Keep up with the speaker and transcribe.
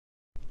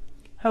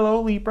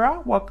Hello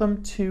Libra,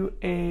 welcome to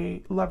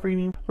a love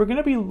reading. We're going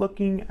to be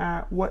looking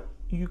at what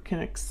you can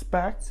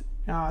expect,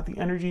 the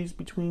energies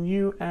between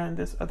you and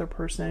this other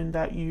person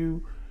that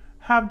you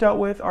have dealt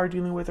with, are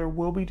dealing with, or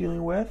will be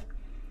dealing with.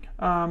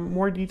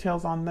 More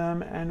details on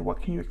them and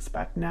what can you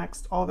expect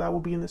next. All of that will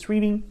be in this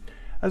reading.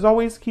 As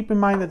always, keep in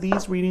mind that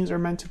these readings are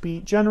meant to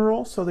be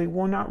general, so they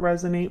will not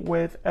resonate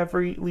with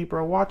every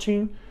Libra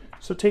watching.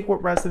 So take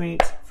what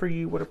resonates for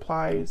you, what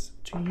applies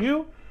to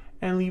you,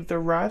 and leave the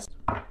rest.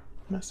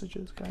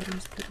 Messages,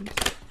 guidance, please,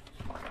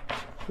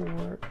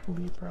 for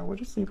Libra. What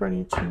does Libra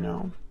need to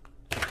know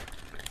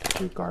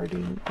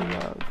regarding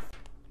love?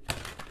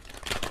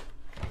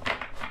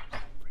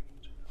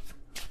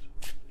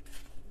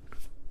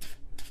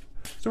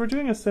 So we're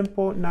doing a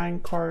simple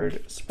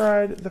 9-card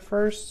spread. The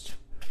first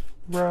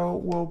row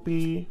will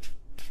be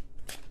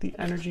the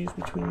energies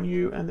between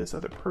you and this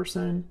other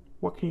person.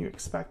 What can you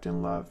expect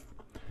in love?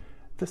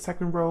 The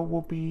second row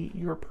will be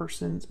your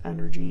person's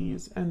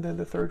energies, and then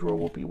the third row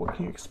will be what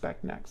can you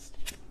expect next.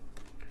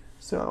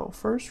 So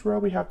first row,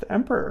 we have the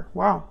Emperor.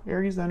 Wow,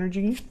 Aries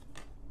energy.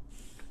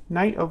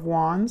 Knight of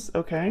Wands,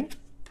 okay.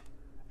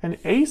 An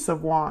Ace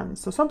of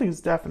Wands, so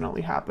something's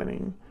definitely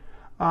happening.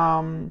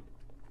 Could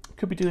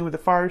be dealing with a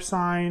fire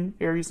sign,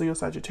 Aries, Leo,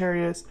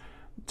 Sagittarius.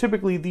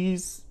 Typically,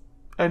 these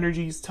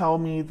energies tell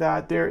me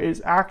that there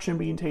is action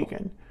being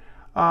taken.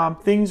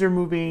 Things are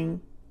moving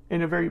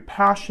in a very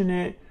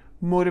passionate,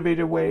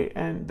 motivated way,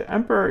 and the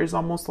Emperor is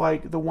almost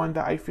like the one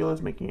that I feel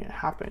is making it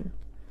happen.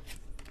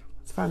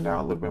 Let's find out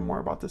a little bit more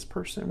about this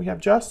person. We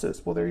have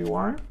Justice. Well, there you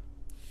are.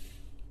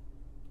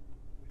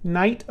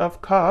 Knight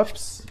of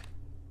Cups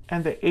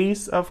and the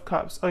Ace of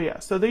Cups. Oh yeah,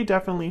 so they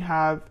definitely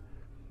have,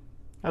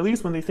 at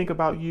least when they think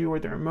about you or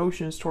their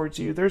emotions towards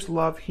you, there's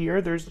love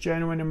here. There's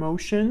genuine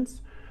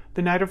emotions.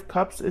 The Knight of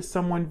Cups is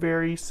someone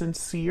very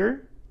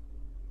sincere.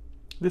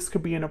 This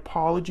could be an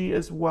apology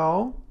as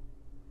well.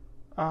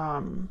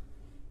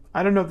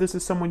 I don't know if this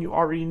is someone you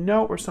already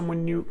know or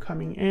someone new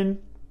coming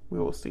in. We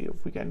will see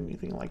if we get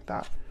anything like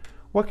that.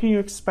 What can you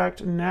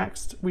expect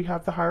next? We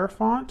have the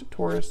Hierophant,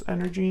 Taurus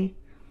energy,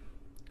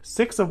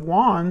 Six of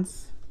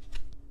Wands,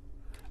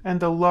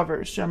 and the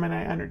Lovers,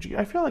 Gemini energy.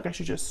 I feel like I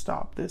should just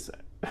stop this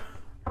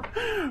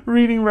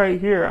reading right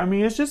here. I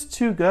mean, it's just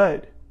too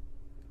good.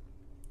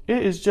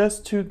 It is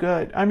just too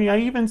good. I mean, I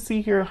even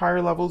see here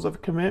higher levels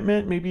of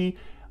commitment, maybe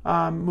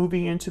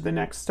moving into the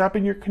next step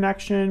in your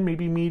connection,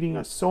 maybe meeting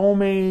a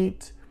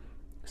soulmate,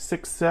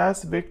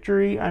 success,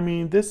 victory. I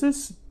mean, this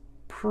is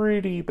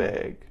pretty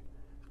big,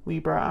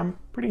 Libra. I'm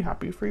pretty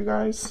happy for you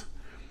guys.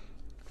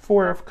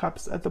 Four of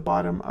Cups at the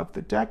bottom of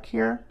the deck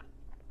here.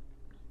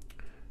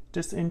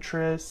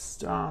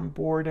 Disinterest,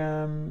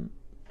 boredom,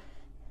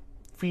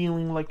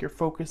 feeling like you're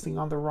focusing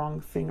on the wrong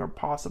thing or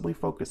possibly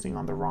focusing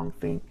on the wrong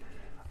thing.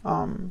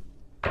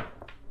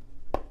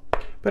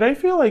 But I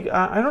feel like,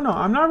 I don't know,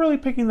 I'm not really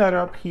picking that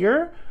up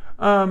here.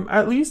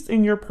 At least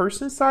in your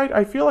person's side,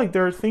 I feel like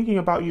they're thinking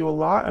about you a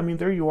lot. I mean,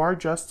 there you are,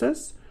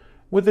 Justice.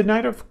 With the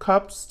Knight of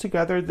Cups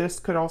together,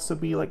 this could also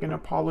be like an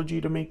apology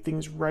to make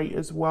things right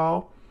as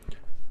well.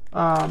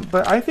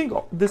 But I think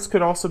this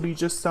could also be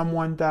just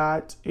someone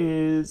that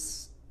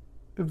is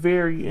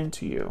very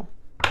into you.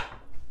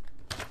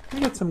 Let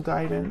me get some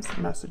guidance,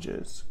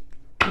 messages,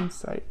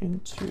 insight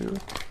into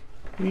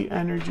the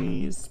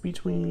energies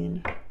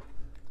between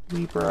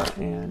Libra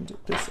and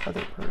this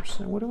other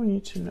person. What do we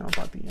need to know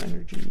about the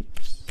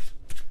energies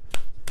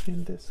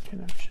in this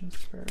connection,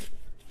 Spirit?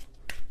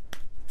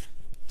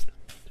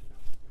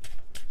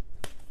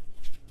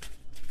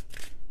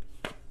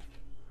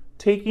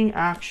 Taking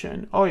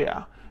action. Oh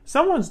yeah.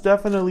 Someone's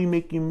definitely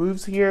making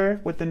moves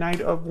here with the Knight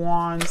of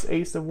Wands,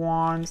 Ace of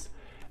Wands.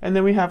 And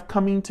then we have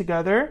coming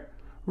together.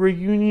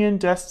 Reunion,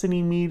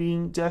 destiny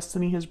meeting.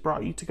 Destiny has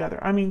brought you together.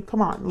 I mean,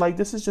 come on. Like,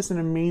 this is just an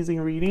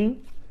amazing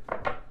reading.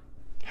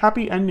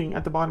 Happy ending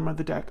at the bottom of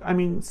the deck. I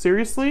mean,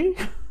 seriously?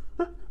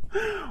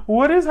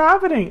 What is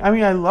happening? I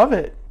mean, I love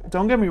it.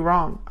 Don't get me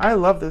wrong. I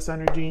love this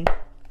energy.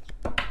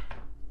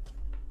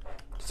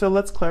 So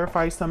let's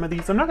clarify some of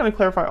these. I'm not going to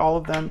clarify all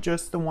of them,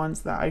 just the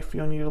ones that I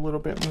feel need a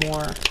little bit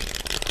more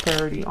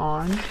clarity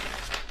on.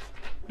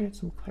 Get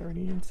some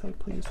clarity, insight,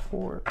 please,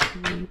 for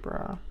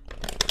Libra.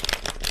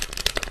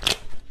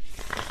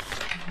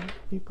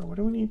 Libra, what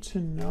do we need to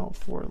know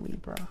for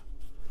Libra?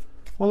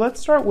 Well,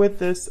 let's start with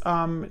this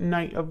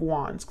Knight of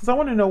Wands, because I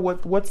want to know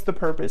what's the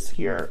purpose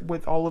here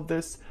with all of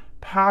this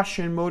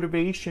passion,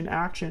 motivation,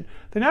 action.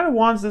 The Knight of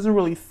Wands doesn't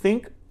really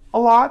think a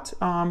lot.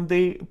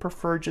 They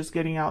prefer just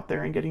getting out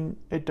there and getting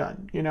it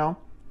done, you know?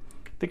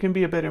 They can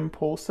be a bit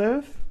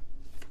impulsive,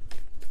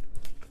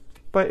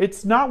 but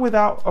it's not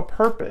without a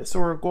purpose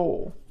or a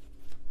goal.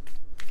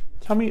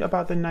 Tell me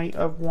about the Knight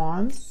of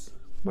Wands.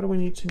 What do we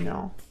need to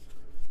know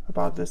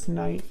about this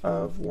Knight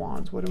of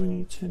Wands? What do we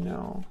need to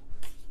know?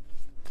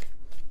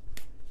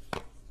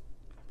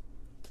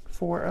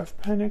 Four of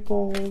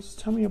Pentacles.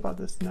 Tell me about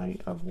this Knight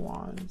of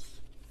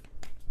Wands.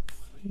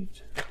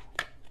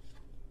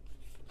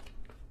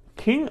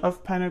 King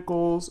of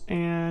Pentacles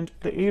and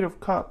the Eight of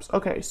Cups.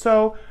 Okay,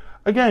 so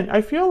Again,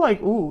 I feel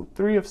like, ooh,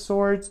 Three of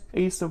Swords,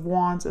 Ace of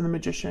Wands, and the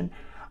Magician.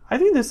 I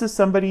think this is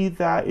somebody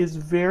that is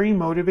very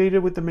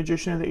motivated with the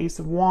Magician and the Ace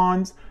of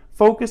Wands,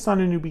 focused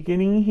on a new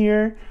beginning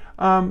here.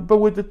 But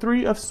with the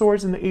Three of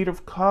Swords and the Eight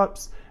of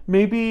Cups,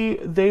 maybe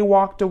they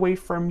walked away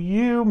from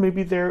you.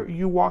 Maybe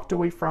you walked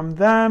away from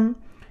them.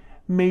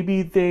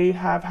 Maybe they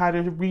have had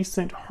a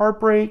recent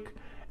heartbreak,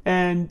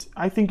 and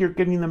I think you're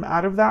getting them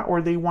out of that,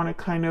 or they want to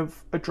kind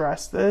of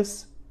address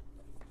this.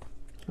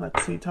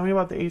 Let's see. Tell me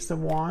about the Ace of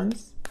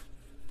Wands.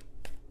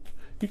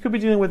 You could be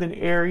dealing with an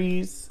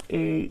Aries,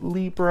 a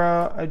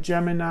Libra, a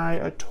Gemini,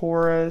 a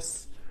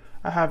Taurus.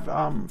 I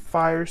have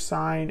fire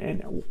sign,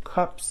 and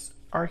cups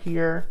are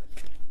here.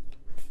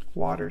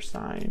 Water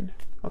sign.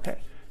 Okay.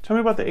 Tell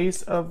me about the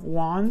Ace of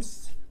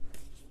Wands.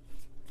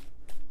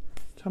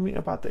 Tell me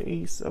about the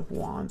Ace of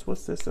Wands.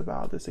 What's this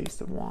about, this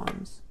Ace of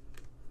Wands?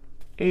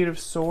 Eight of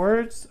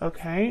Swords.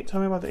 Okay.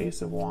 Tell me about the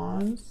Ace of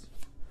Wands.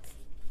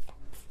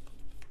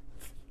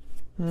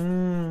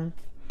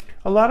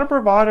 A lot of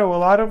bravado, a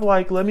lot of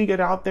like, let me get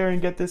out there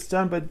and get this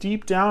done. But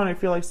deep down, I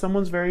feel like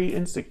someone's very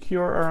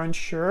insecure or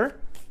unsure.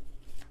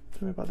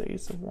 Tell me about the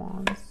Ace of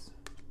Wands.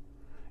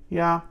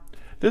 Yeah.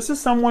 This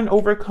is someone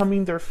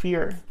overcoming their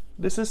fear.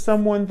 This is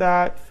someone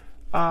that,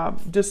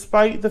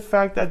 despite the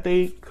fact that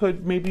they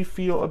could maybe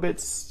feel a bit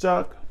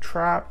stuck,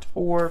 trapped,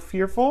 or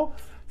fearful,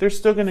 they're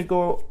still going to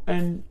go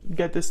and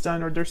get this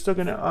done, or they're still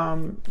going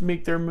to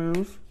make their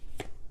move.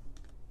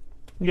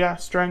 Yeah,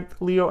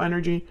 strength, Leo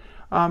energy.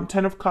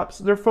 Ten of Cups.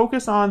 They're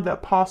focused on the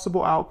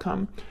possible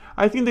outcome.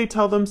 I think they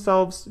tell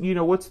themselves, you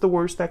know, what's the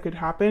worst that could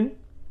happen?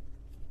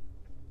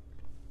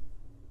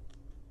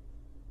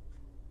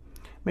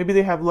 Maybe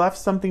they have left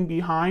something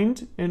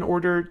behind in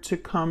order to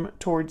come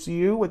towards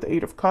you with the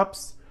Eight of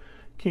Cups.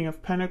 King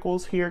of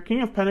Pentacles here.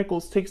 King of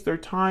Pentacles takes their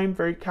time,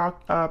 very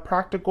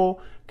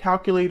practical,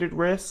 calculated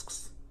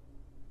risks.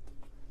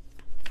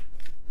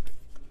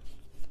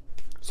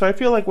 So I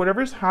feel like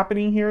whatever's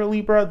happening here,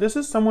 Libra, this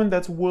is someone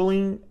that's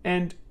willing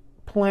and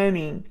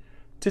planning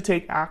to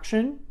take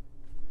action.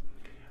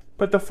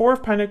 But the Four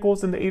of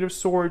Pentacles and the Eight of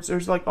Swords,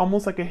 there's like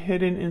almost like a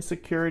hidden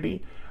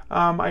insecurity.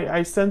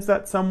 I sense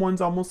that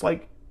someone's almost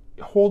like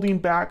holding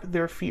back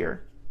their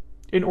fear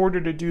in order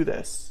to do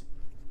this.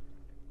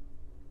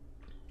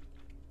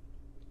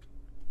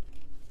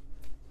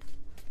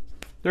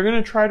 They're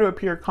going to try to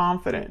appear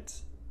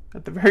confident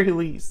at the very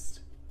least.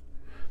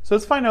 So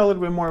let's find out a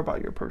little bit more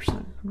about your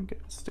person. Let me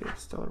get a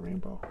stellar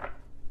rainbow.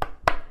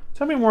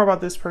 Tell me more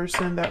about this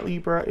person that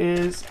Libra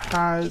is,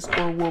 has,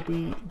 or will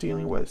be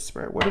dealing with,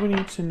 Spirit. What do we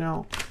need to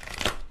know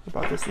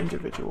about this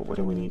individual? What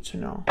do we need to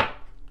know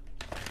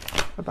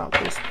about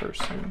this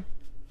person?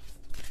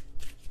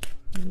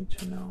 We need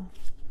to know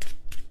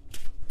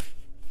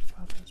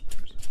about this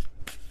person.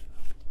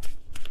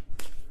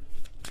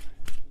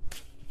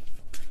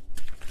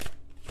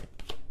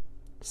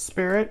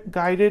 Spirit,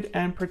 guided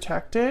and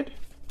protected.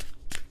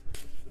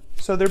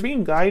 So they're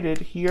being guided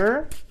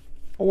here,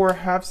 or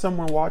have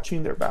someone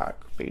watching their back,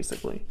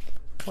 basically.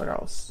 What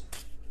else?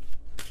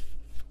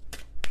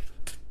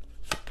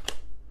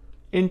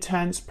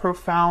 Intense,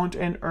 profound,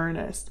 and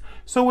earnest.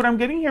 So what I'm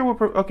getting here,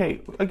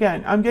 okay,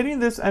 again, I'm getting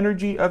this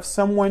energy of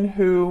someone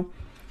who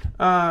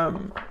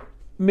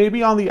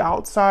maybe on the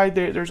outside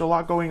there's a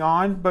lot going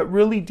on, but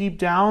really deep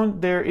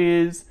down there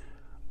is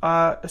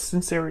a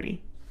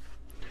sincerity.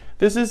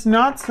 This is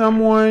not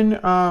someone,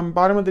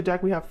 bottom of the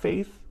deck we have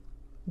Faith.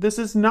 This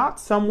is not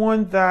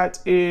someone that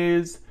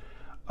is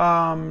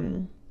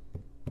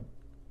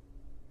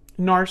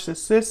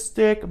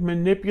narcissistic,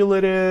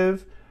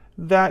 manipulative.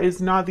 That is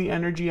not the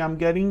energy I'm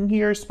getting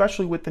here,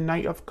 especially with the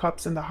Knight of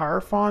Cups and the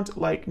Hierophant.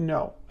 Like,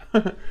 no.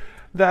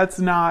 That's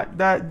not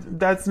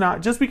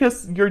just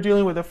because you're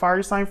dealing with a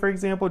fire sign, for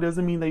example,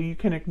 doesn't mean that you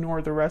can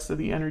ignore the rest of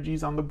the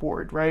energies on the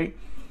board, right?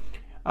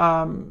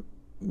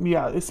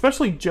 Yeah,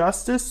 especially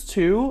Justice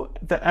too,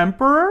 the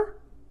Emperor.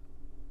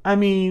 I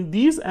mean,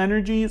 these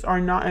energies are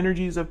not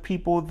energies of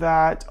people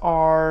that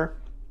are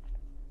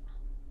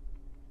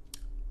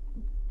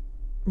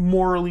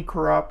morally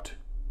corrupt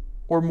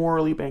or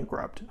morally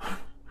bankrupt.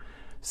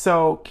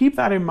 So keep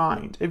that in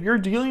mind. If you're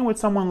dealing with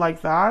someone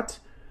like that,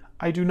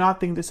 I do not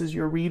think this is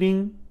your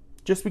reading,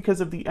 just because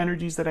of the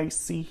energies that I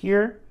see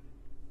here.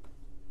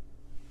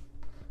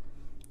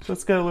 So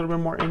let's get a little bit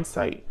more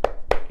insight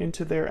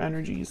into their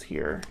energies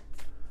here.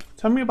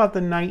 Tell me about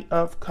the Knight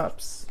of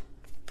Cups.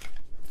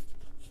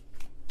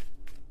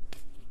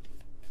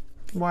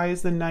 Why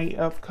is the Knight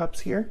of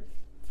Cups here?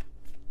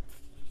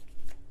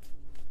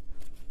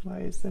 Why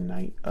is the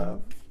Knight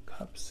of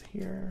Cups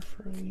here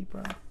for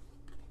Libra?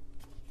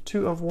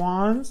 Two of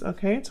Wands.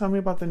 Okay, tell me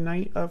about the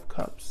Knight of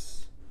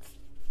Cups.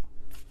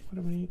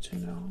 What do we need to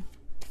know?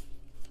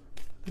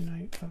 The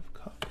Knight of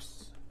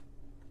Cups.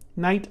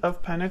 Knight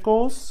of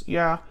Pentacles.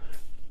 Yeah.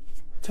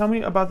 Tell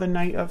me about the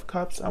Knight of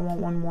Cups. I want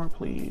one more,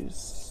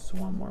 please.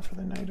 One more for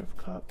the Knight of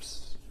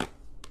Cups.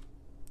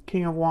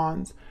 King of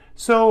Wands.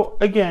 So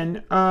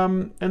again,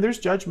 and there's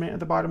Judgment at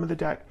the bottom of the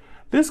deck.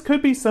 This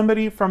could be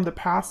somebody from the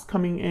past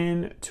coming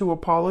in to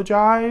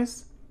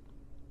apologize.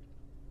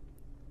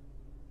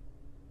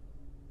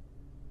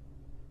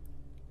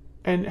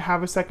 and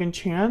have a second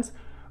chance.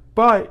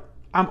 But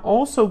I'm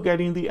also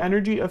getting the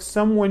energy of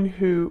someone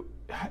who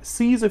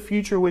sees a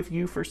future with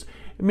you first.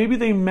 Maybe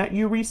they met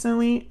you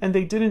recently and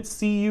they didn't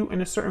see you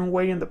in a certain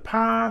way in the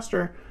past,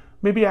 or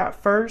maybe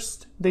at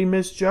first they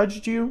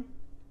misjudged you.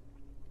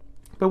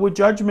 But with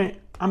Judgment,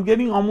 I'm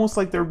getting almost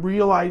like they're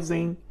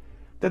realizing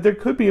that there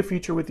could be a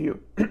future with you.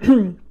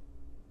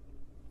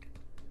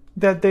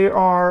 That they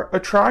are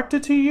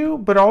attracted to you,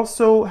 but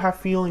also have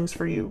feelings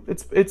for you.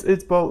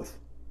 It's both.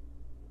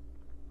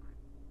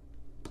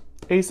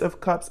 Ace of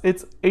Cups.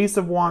 It's Ace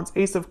of Wands,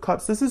 Ace of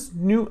Cups. This is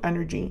new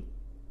energy.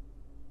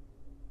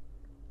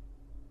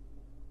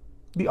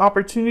 The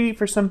opportunity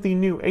for something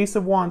new. Ace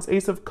of Wands,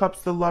 Ace of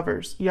Cups, the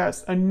Lovers.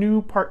 Yes, a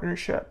new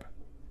partnership.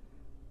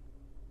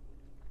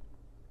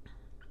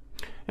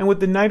 And with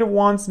the Knight of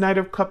Wands, Knight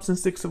of Cups, and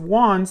Six of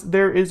Wands,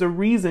 there is a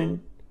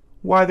reason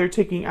why they're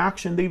taking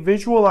action. They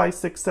visualize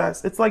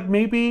success. It's like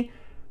maybe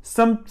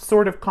some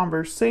sort of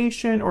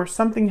conversation or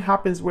something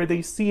happens where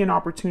they see an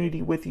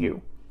opportunity with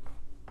you.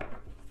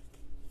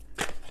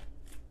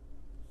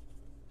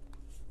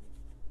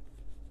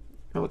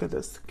 Now look at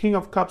this. King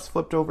of Cups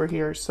flipped over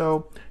here.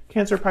 So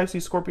Cancer,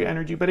 Pisces, Scorpio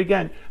energy. But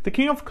again, the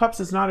King of Cups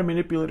is not a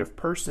manipulative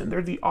person.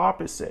 They're the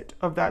opposite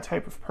of that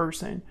type of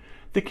person.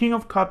 The King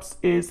of Cups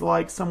is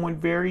like someone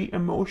very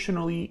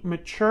emotionally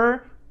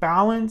mature,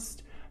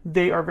 balanced.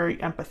 They are very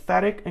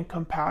empathetic and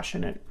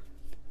compassionate.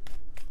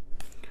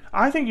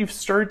 I think you've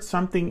stirred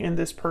something in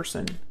this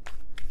person.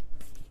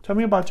 Tell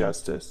me about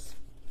Justice.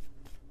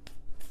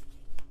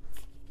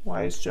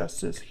 Why is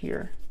Justice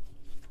here?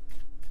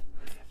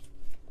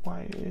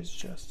 Why is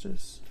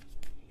Justice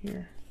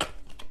here?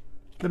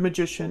 The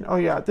Magician. Oh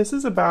yeah, this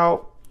is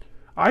about,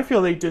 I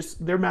feel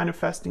they're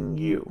manifesting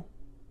you.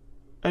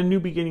 A new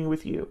beginning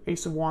with you.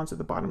 Ace of Wands at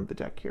the bottom of the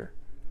deck here.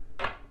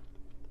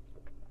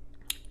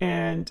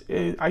 And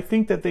I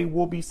think that they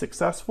will be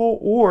successful,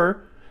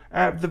 or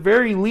at the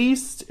very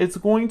least, it's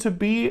going to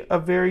be a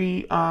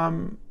very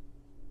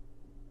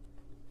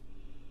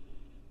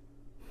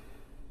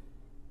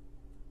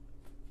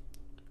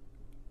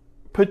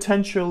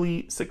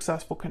potentially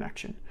successful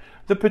connection.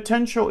 The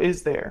potential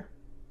is there.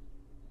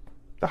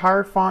 The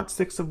Hierophant,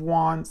 Six of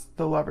Wands,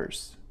 the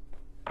Lovers.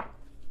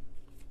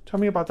 Tell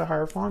me about the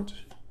Hierophant.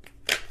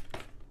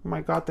 Oh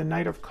my God, the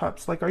Knight of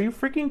Cups. Like, are you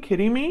freaking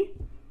kidding me?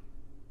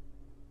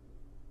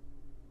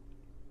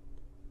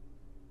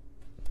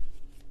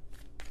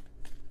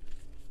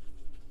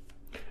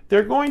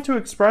 They're going to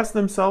express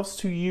themselves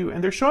to you,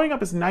 and they're showing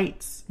up as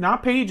knights,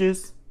 not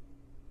pages.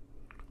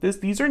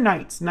 These are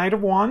knights. Knight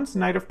of Wands,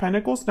 Knight of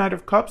Pentacles, Knight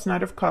of Cups,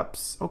 Knight of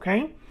Cups,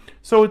 okay?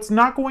 So it's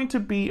not going to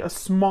be a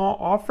small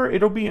offer.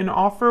 It'll be an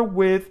offer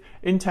with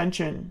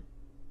intention.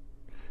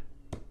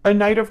 A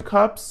Knight of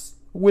Cups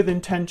with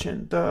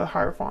intention, the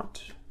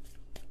Hierophant.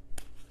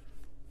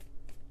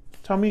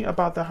 Tell me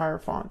about the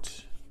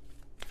Hierophant.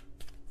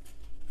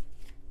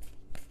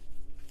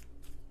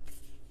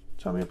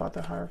 Tell me about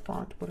the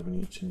Hierophant. What do we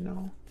need to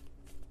know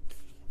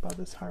about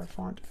this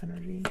Hierophant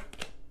energy?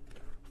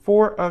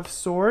 Four of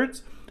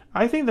Swords.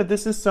 I think that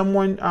this is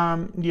someone,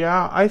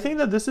 I think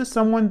that this is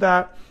someone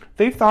that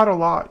they thought a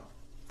lot.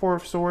 Four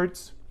of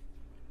Swords.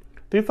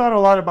 They thought a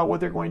lot about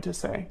what they're going to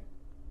say.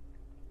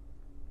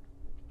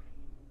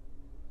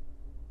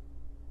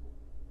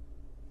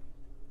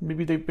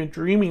 Maybe they've been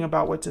dreaming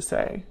about what to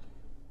say.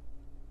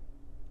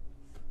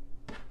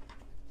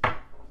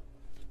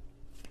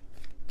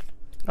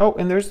 Oh,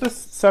 and there's the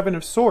Seven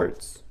of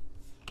Swords.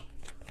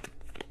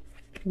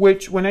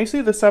 Which, when I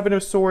see the Seven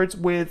of Swords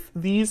with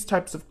these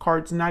types of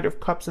cards, Knight of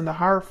Cups and the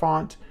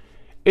Hierophant,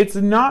 it's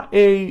not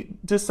a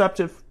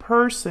deceptive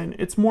person.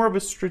 It's more of a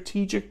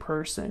strategic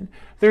person.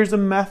 There's a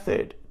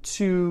method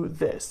to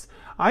this.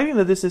 I think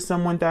that this is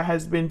someone that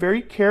has been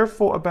very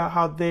careful about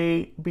how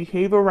they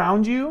behave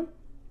around you,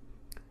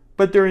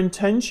 but their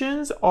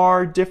intentions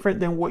are different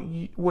than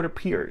what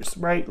appears,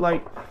 right?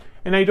 Like,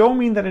 and I don't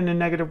mean that in a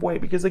negative way,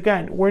 because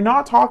again, we're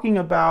not talking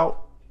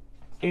about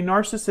a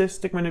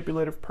narcissistic,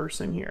 manipulative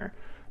person here.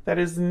 That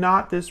is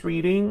not this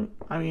reading.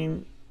 I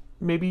mean,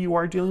 maybe you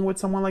are dealing with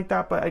someone like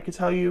that, but I could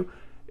tell you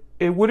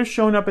it would have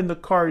shown up in the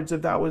cards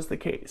if that was the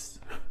case.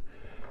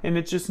 And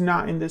it's just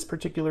not in this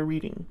particular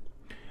reading.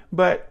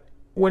 But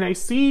when I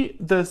see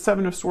the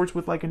Seven of Swords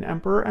with like an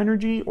Emperor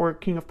energy or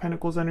King of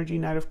Pentacles energy,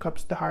 Knight of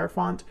Cups, the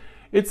Hierophant,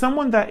 it's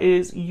someone that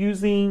is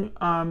using,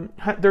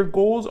 their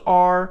goals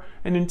are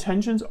and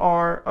intentions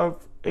are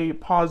of a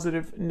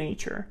positive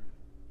nature.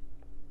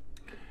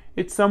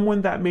 It's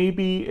someone that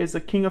maybe is a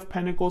King of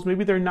Pentacles.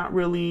 Maybe they're not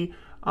really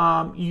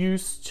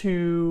used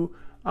to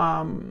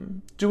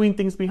doing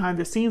things behind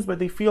the scenes, but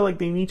they feel like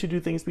they need to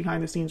do things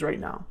behind the scenes right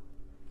now.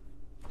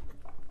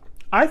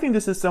 I think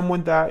this is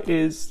someone that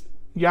is,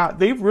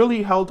 they've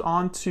really held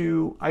on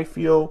to, I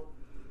feel,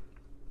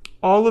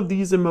 all of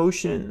these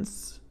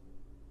emotions.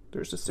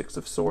 There's the Six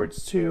of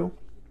Swords too.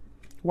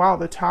 Wow,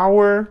 the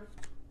Tower,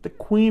 the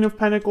Queen of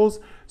Pentacles.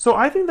 So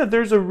I think that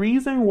there's a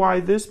reason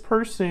why this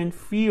person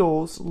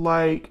feels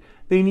like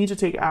they need to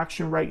take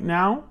action right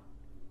now.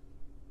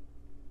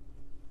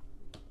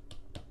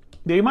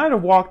 They might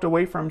have walked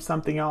away from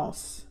something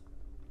else.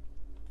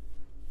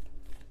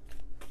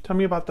 Tell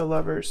me about the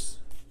Lovers.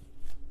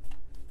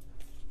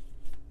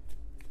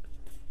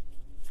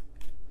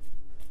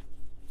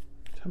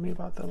 Tell me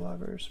about the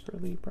Lovers for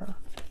Libra.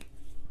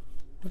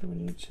 What do we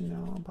need to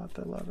know about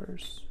the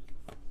Lovers?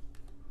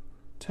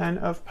 10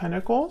 of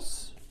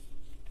Pentacles.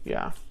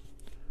 Yeah.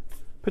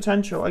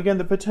 Potential. Again,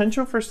 the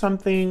potential for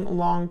something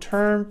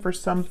long-term, for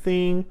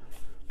something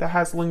that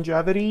has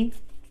longevity.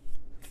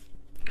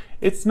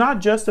 It's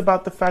not just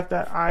about the fact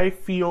that I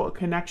feel a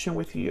connection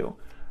with you.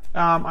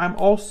 I'm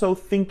also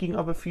thinking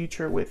of a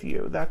future with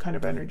you. That kind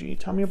of energy.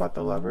 Tell me about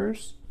the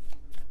Lovers.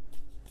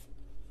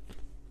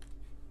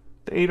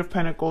 The 8 of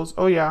Pentacles.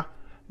 Oh yeah.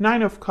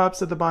 9 of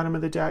Cups at the bottom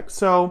of the deck.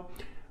 So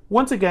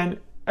once again,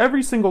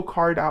 every single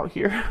card out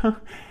here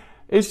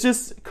is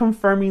just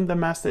confirming the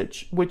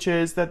message, which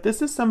is that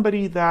this is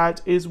somebody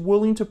that is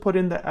willing to put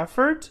in the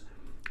effort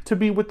to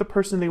be with the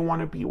person they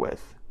want to be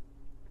with.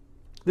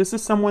 This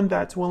is someone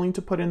that's willing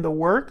to put in the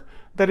work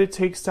that it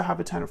takes to have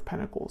a 10 of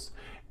Pentacles.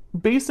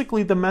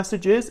 Basically, the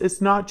message is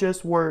it's not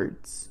just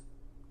words,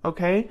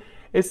 okay?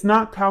 It's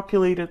not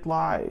calculated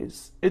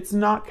lies. It's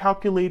not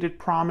calculated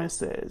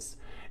promises.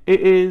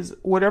 It is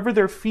whatever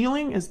they're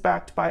feeling is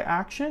backed by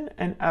action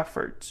and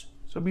effort.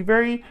 So be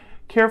very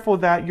careful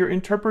that you're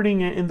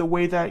interpreting it in the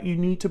way that you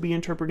need to be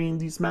interpreting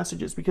these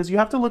messages, because you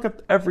have to look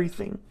at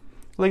everything.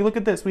 Like, look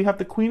at this. We have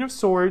the Queen of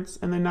Swords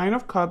and the 9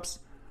 of Cups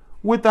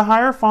with the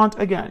Hierophant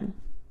again.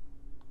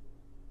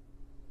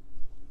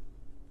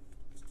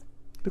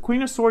 The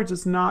Queen of Swords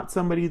is not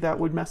somebody that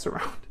would mess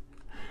around.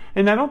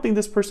 And I don't think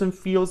this person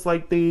feels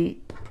like they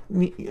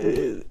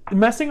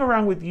messing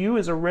around with you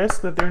is a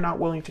risk that they're not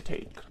willing to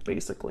take,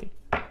 basically.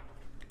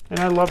 And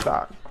I love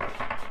that.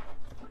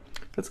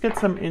 Let's get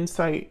some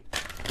insight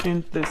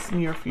in this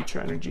near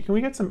future energy. Can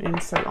we get some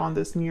insight on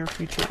this near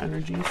future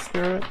energy,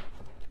 Spirit,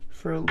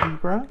 for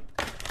Libra?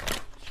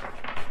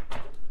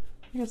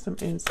 Get some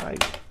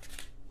insight.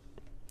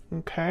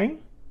 Okay.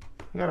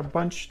 I got a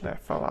bunch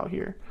that fell out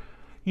here.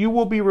 You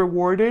will be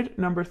rewarded,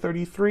 number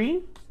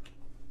 33.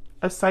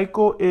 A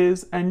cycle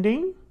is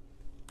ending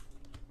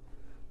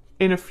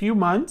in a few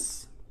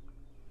months.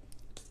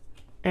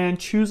 And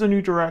choose a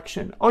new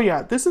direction. Oh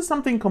yeah, this is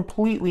something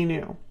completely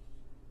new.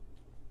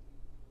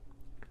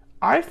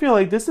 I feel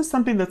like this is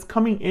something that's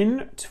coming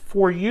in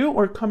for you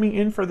or coming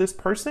in for this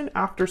person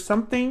after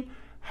something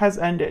has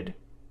ended.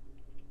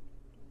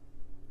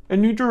 A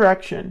new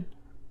direction.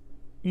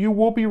 You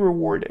will be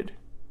rewarded.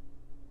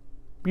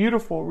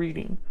 Beautiful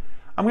reading.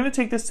 I'm going to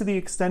take this to the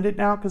extended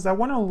now because I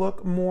want to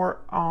look more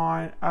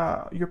on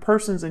your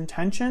person's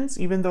intentions,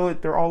 even though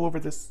they're all over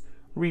this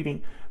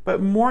reading.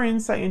 But more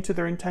insight into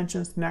their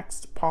intentions,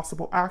 next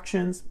possible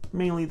actions,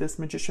 mainly this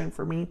Magician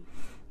for me.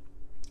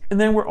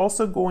 And then we're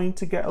also going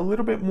to get a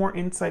little bit more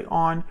insight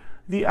on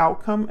the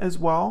outcome as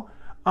well.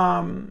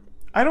 I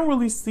don't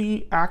really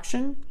see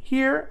action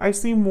here. I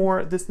see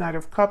more this Knight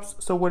of Cups.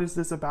 So what is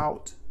this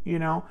about? You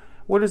know,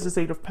 what is this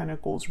 8 of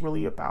Pentacles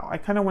really about? I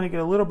kind of want to get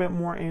a little bit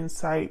more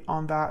insight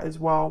on that as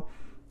well.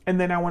 And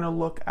then I want to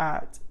look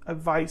at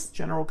advice,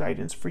 general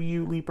guidance for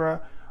you,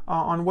 Libra,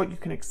 on what you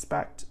can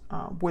expect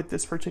with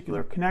this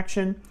particular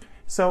connection.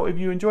 So if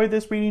you enjoyed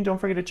this reading, don't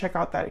forget to check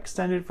out that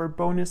extended for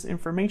bonus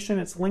information.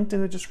 It's linked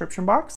in the description box.